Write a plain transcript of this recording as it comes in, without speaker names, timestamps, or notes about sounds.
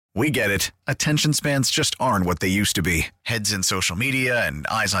We get it. Attention spans just aren't what they used to be. Heads in social media and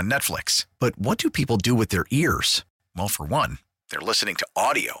eyes on Netflix. But what do people do with their ears? Well, for one, they're listening to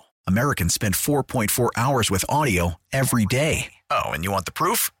audio. Americans spend 4.4 hours with audio every day. Oh, and you want the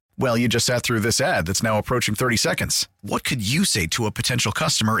proof? Well, you just sat through this ad that's now approaching 30 seconds. What could you say to a potential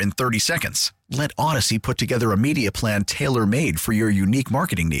customer in 30 seconds? Let Odyssey put together a media plan tailor-made for your unique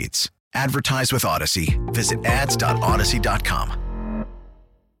marketing needs. Advertise with Odyssey. Visit ads.odyssey.com.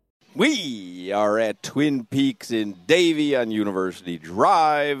 We are at Twin Peaks in Davie on University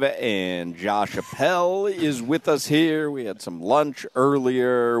Drive, and Josh Appel is with us here. We had some lunch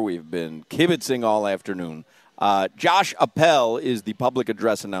earlier. We've been kibitzing all afternoon. Josh Appel is the public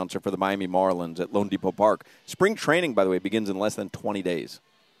address announcer for the Miami Marlins at Lone Depot Park. Spring training, by the way, begins in less than 20 days.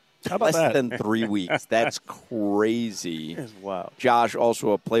 How about less than 3 weeks. That's crazy. Wow. Josh,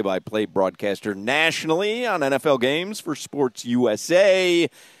 also a play-by-play broadcaster nationally on NFL games for Sports USA.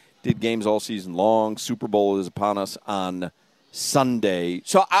 Did games all season long. Super Bowl is upon us on Sunday.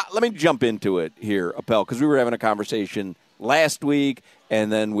 So let me jump into it here, Appel, because we were having a conversation last week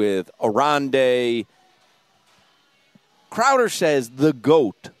and then with Arande. Crowder says the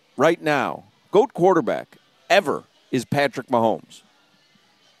GOAT right now, GOAT quarterback ever, is Patrick Mahomes.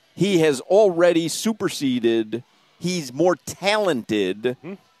 He has already superseded. He's more talented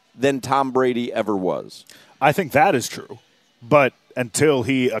than Tom Brady ever was. I think that is true. But until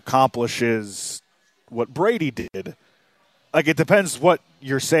he accomplishes what Brady did, like, it depends what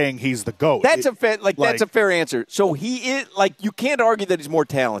you're saying he's the GOAT. That's a fair answer. So he is, like, you can't argue that he's more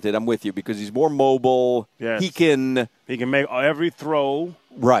talented. I'm with you because he's more mobile. Yes. He can make every throw.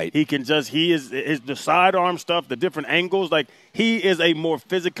 Right. He can just the sidearm stuff, the different angles. Like, he is a more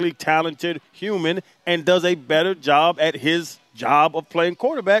physically talented human and does a better job at his job of playing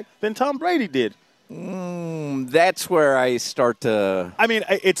quarterback than Tom Brady did. That's where I start to. I mean,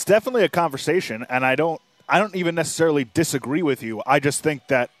 it's definitely a conversation, and I don't even necessarily disagree with you. I just think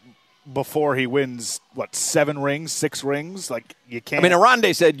that before he wins, 6 rings, like, you can't. I mean,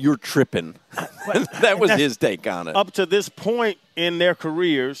 Arande said you're tripping. That was his take on it. Up to this point in their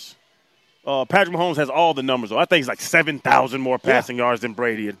careers, Patrick Mahomes has all the numbers. I think he's like 7,000 more passing yards than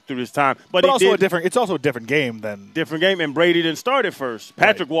Brady through this time. But also it's also a different game than different game. And Brady didn't start it first.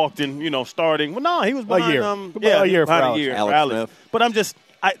 Patrick walked in, starting. Well, no, he was behind a year. A year for Alex Smith. But I'm just.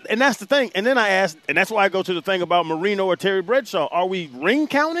 And that's the thing. And then I asked, and that's why I go to the thing about Marino or Terry Bradshaw. Are we ring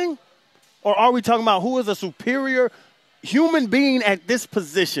counting, or are we talking about who is a superior human being at this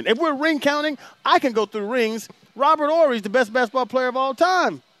position? If we're ring counting, I can go through rings. Robert Ory's the best basketball player of all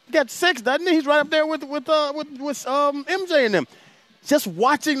time. He got 6, doesn't he? He's right up there with MJ and them. Just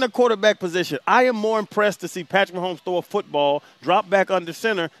watching the quarterback position, I am more impressed to see Patrick Mahomes throw a football, drop back under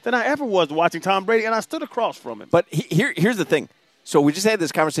center, than I ever was watching Tom Brady, and I stood across from him. But here's the thing. So we just had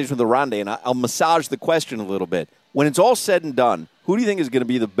this conversation with Arande, and I'll massage the question a little bit. When it's all said and done, who do you think is going to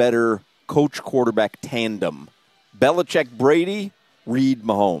be the better coach-quarterback tandem? Belichick-Brady,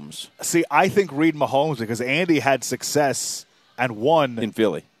 Reid-Mahomes? See, I think Reid-Mahomes, because Andy had success and won. In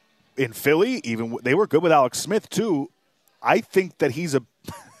Philly. Even they were good with Alex Smith, too. I think that he's a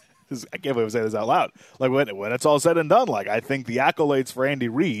 – I can't believe I'm saying this out loud. Like, when it's all said and done, like, I think the accolades for Andy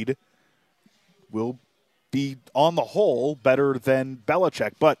Reid will be, on the whole, better than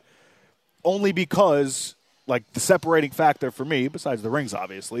Belichick. But only because, like, the separating factor for me, besides the rings,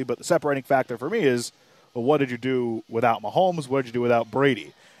 obviously, but the separating factor for me is, well, what did you do without Mahomes? What did you do without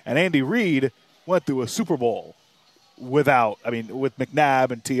Brady? And Andy Reid went through a Super Bowl with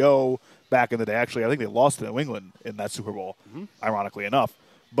McNabb and T.O. back in the day. Actually, I think they lost to New England in that Super Bowl, ironically enough.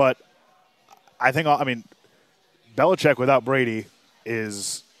 But Belichick without Brady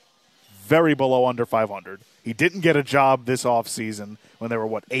is very below under 500. He didn't get a job this offseason when there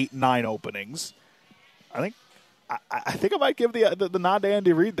were, 8, 9 openings. I think I might give the nod to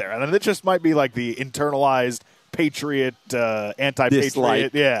Andy Reid there. And then it just might be like the internalized Patriot, anti-Patriot.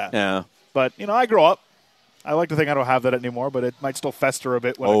 Dislike. Yeah. But, I grew up. I like to think I don't have that anymore, but it might still fester a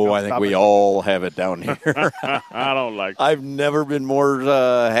bit. I think we all have it down here. I don't like it. I've never been more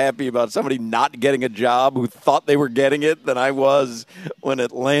happy about somebody not getting a job who thought they were getting it than I was when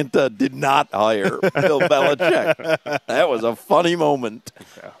Atlanta did not hire Bill Belichick. That was a funny moment.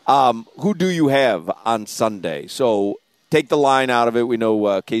 Who do you have on Sunday? So take the line out of it. We know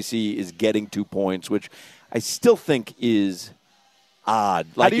KC is getting 2 points, which I still think is odd.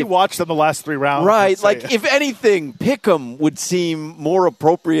 How do you watch them the last 3 rounds? Right. Like, if anything, Pick'em would seem more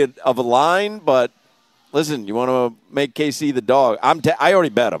appropriate of a line. But, listen, you want to make KC the dog. I already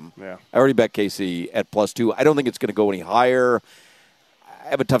bet him. Yeah. I already bet KC at +2. I don't think it's going to go any higher. I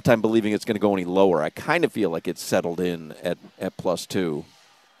have a tough time believing it's going to go any lower. I kind of feel like it's settled in at +2.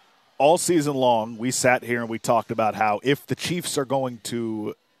 all season long, we sat here and we talked about how if the Chiefs are going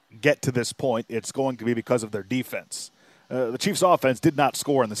to get to this point, it's going to be because of their defense. The Chiefs' offense did not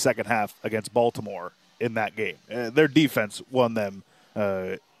score in the second half against Baltimore in that game. Their defense won them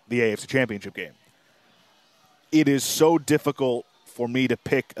the AFC Championship game. It is so difficult for me to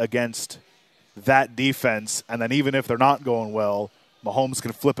pick against that defense, and then even if they're not going well, Mahomes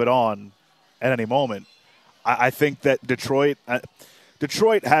can flip it on at any moment. I think that Detroit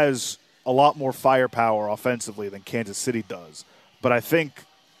has a lot more firepower offensively than Kansas City does, but I think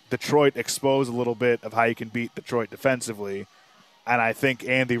Detroit exposed a little bit of how you can beat Detroit defensively, and I think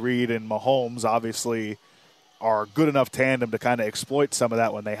Andy Reid and Mahomes obviously are good enough tandem to kind of exploit some of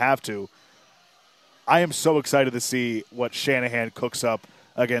that when they have to. I am so excited to see what Shanahan cooks up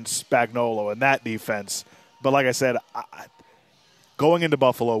against Spagnuolo and that defense. But like I said, going into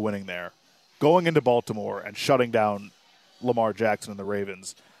Buffalo, winning there, going into Baltimore and shutting down Lamar Jackson and the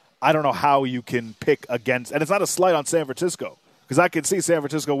Ravens, I don't know how you can pick against – and it's not a slight on San Francisco because I can see San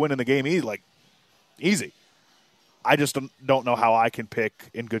Francisco winning the game easy. I just don't know how I can pick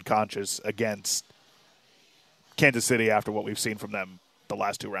in good conscience against Kansas City after what we've seen from them the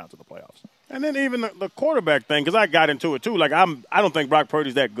last 2 rounds of the playoffs. And then even the quarterback thing, because I got into it too. Like I don't think Brock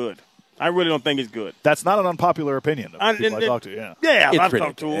Purdy's that good. I really don't think he's good. That's not an unpopular opinion. I talk to, yeah. Yeah, I've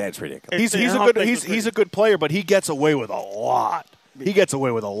talked to him. It's ridiculous. He's a good player, but he gets away with a lot. He gets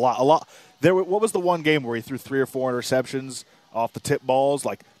away with a lot. What was the one game where he threw 3 or 4 interceptions off the tip balls?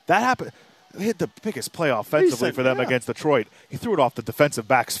 Like that happened. He hit the biggest play offensively for them against Detroit. He threw it off the defensive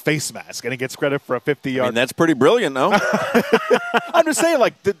back's face mask, and he gets credit for a 50-yard. I mean, that's pretty brilliant, no? I'm just saying,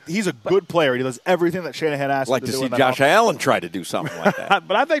 he's a good player. He does everything that Shanahan asks him to do. Like to see Josh Allen try to do something like that.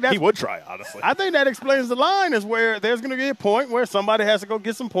 But I think he would try, honestly. I think that explains the line is where there's going to be a point where somebody has to go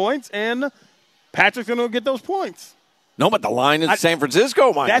get some points, and Patrick's going to get those points. No, but the line is San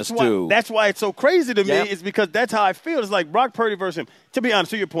Francisco -2. That's why it's so crazy to me is because that's how I feel. It's like Brock Purdy versus him. To be honest,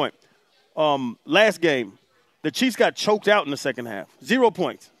 to your point, last game, the Chiefs got choked out in the second half. 0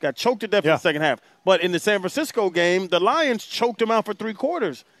 points. Got choked to death in the second half. But in the San Francisco game, the Lions choked them out for 3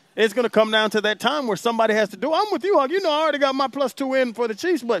 quarters. It's going to come down to that time where somebody has to do. I'm with you, Hug. You know, I already got my +2 in for the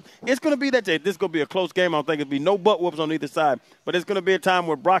Chiefs, but it's going to be that day. This is going to be a close game. I don't think it'll be no butt whoops on either side. But it's going to be a time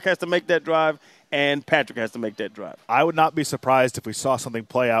where Brock has to make that drive and Patrick has to make that drive. I would not be surprised if we saw something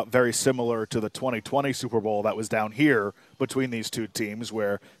play out very similar to the 2020 Super Bowl that was down here between these two teams,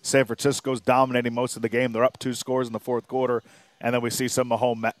 where San Francisco's dominating most of the game. They're up 2 scores in the fourth quarter, and then we see some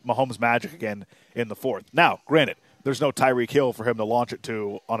Mahomes magic again in the fourth. Now, granted, there's no Tyreek Hill for him to launch it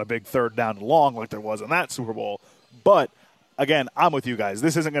to on a big 3rd down and long like there was in that Super Bowl. But, again, I'm with you guys.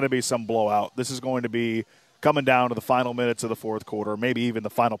 This isn't going to be some blowout. This is going to be coming down to the final minutes of the fourth quarter, maybe even the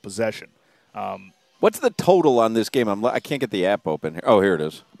final possession. What's the total on this game? I can't get the app open here. Oh, here it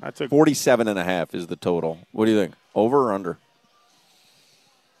is. 47.5 is the total. What do you think? Over or under?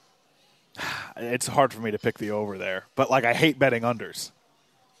 It's hard for me to pick the over there, but I hate betting unders.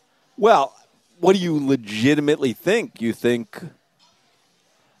 Well, what do you legitimately think? You think?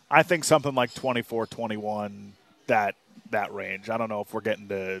 I think something like 24-21, that range. I don't know if we're getting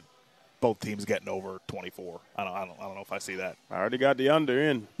to both teams getting over 24. I don't know if I see that. I already got the under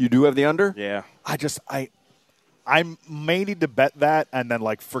in. You do have the under? Yeah. I may need to bet that and then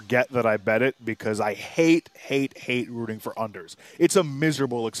forget that I bet it because I hate rooting for unders. It's a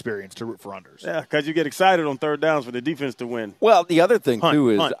miserable experience to root for unders. Yeah, because you get excited on 3rd downs for the defense to win. Well, the other thing too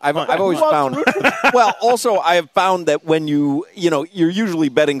is I've always found. Well, also I have found that when you're usually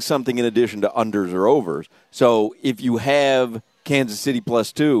betting something in addition to unders or overs. So if you have Kansas City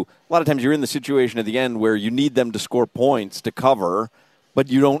 +2, a lot of times you're in the situation at the end where you need them to score points to cover, but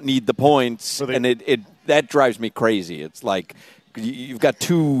you don't need the points, and that drives me crazy. It's like you've got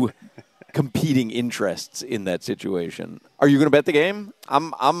 2 competing interests in that situation. Are you going to bet the game?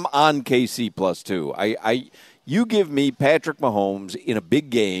 I'm on KC +2. You give me Patrick Mahomes in a big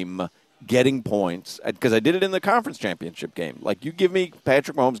game getting points, because I did it in the conference championship game. You give me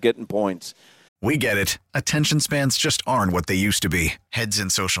Patrick Mahomes getting points. We get it. Attention spans just aren't what they used to be. Heads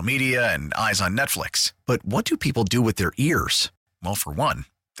in social media and eyes on Netflix. But what do people do with their ears? Well, for one,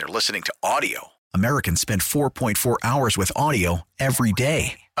 they're listening to audio. Americans spend 4.4 hours with audio every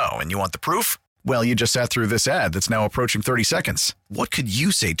day. Oh, and you want the proof? Well, you just sat through this ad that's now approaching 30 seconds. What could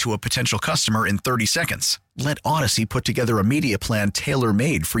you say to a potential customer in 30 seconds? Let Odyssey put together a media plan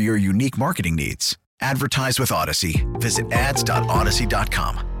tailor-made for your unique marketing needs. Advertise with Odyssey. Visit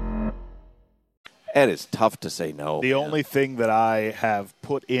ads.odyssey.com. It is tough to say no. The only thing that I have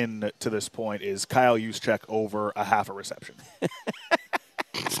put in to this point is Kyle Juszczyk over a half a reception.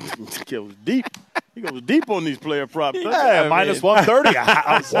 Kills deep. He goes deep on these player props. Yeah, minus 130.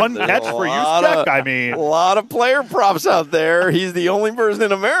 One catch for Juszczyk. I mean, a lot of player props out there. He's the only person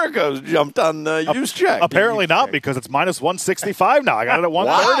in America who's jumped on Juszczyk. Apparently not, because it's minus 165 now. I got it at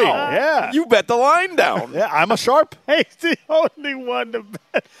 130. Wow. Yeah. You bet the line down. Yeah, I'm a sharp. He's the only one to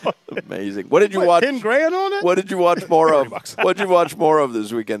bet on it. Amazing. What did you watch? 10 grand on it? What did you watch more of? $30. What did you watch more of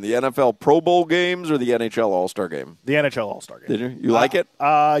this weekend? The NFL Pro Bowl games or the NHL All-Star game? The NHL All-Star game. Did you? You like it?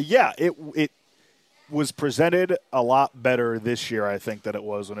 Yeah, it was presented a lot better this year, I think, than it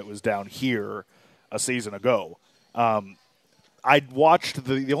was when it was down here a season ago. I watched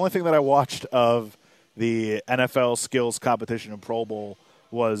the only thing that I watched of the NFL skills competition and Pro Bowl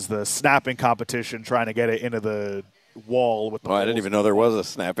was the snapping competition, trying to get it into the wall with the I didn't even know there was a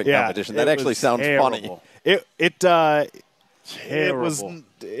snapping competition. That actually sounds funny. It was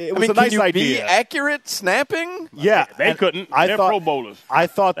a nice can you idea. be accurate snapping? Yeah, They couldn't. They're Pro Bowlers. I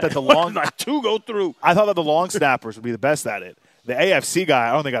thought that the long like 2 go through. I thought that the long snappers would be the best at it. The AFC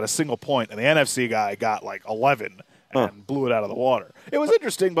guy only got a single point, and the NFC guy got like 11 and blew it out of the water. It was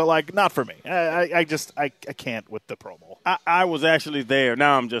interesting, but like not for me. I can't with the Pro Bowl. I was actually there.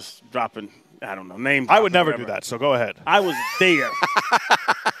 Now I'm just dropping, I don't know, names. I would never do that, so go ahead. I was there.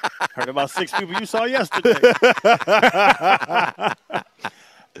 Heard about 6 people you saw yesterday.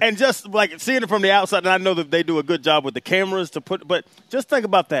 And just like seeing it from the outside, and I know that they do a good job with the cameras but just think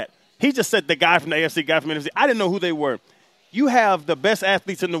about that. He just said the guy from the AFC, guy from the NFC. I didn't know who they were. You have the best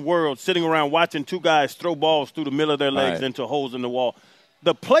athletes in the world sitting around watching 2 guys throw balls through the middle of their legs into holes in the wall.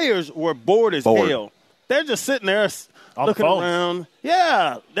 The players were bored as hell. They're just sitting there looking around.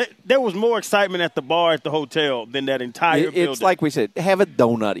 Yeah. There was more excitement at the bar at the hotel than that entire building. It's like we said, have a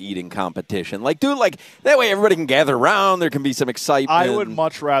donut eating competition. Like, dude, like that way everybody can gather around. There can be some excitement. I would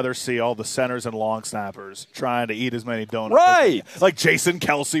much rather see all the centers and long snappers trying to eat as many donuts. Right. Like Jason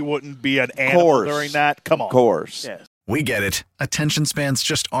Kelsey wouldn't be an animal during that. Come on. Of course. Yes. We get it. Attention spans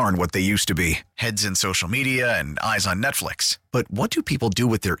just aren't what they used to be. Heads in social media and eyes on Netflix. But what do people do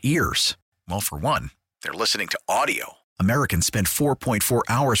with their ears? Well, for one, they're listening to audio. Americans spend 4.4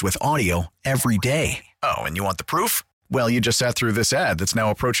 hours with audio every day. Oh, and you want the proof? Well, you just sat through this ad that's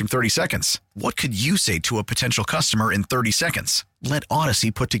now approaching 30 seconds. What could you say to a potential customer in 30 seconds? Let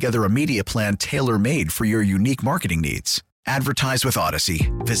Odyssey put together a media plan tailor-made for your unique marketing needs. Advertise with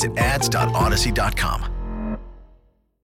Odyssey. Visit ads.odyssey.com.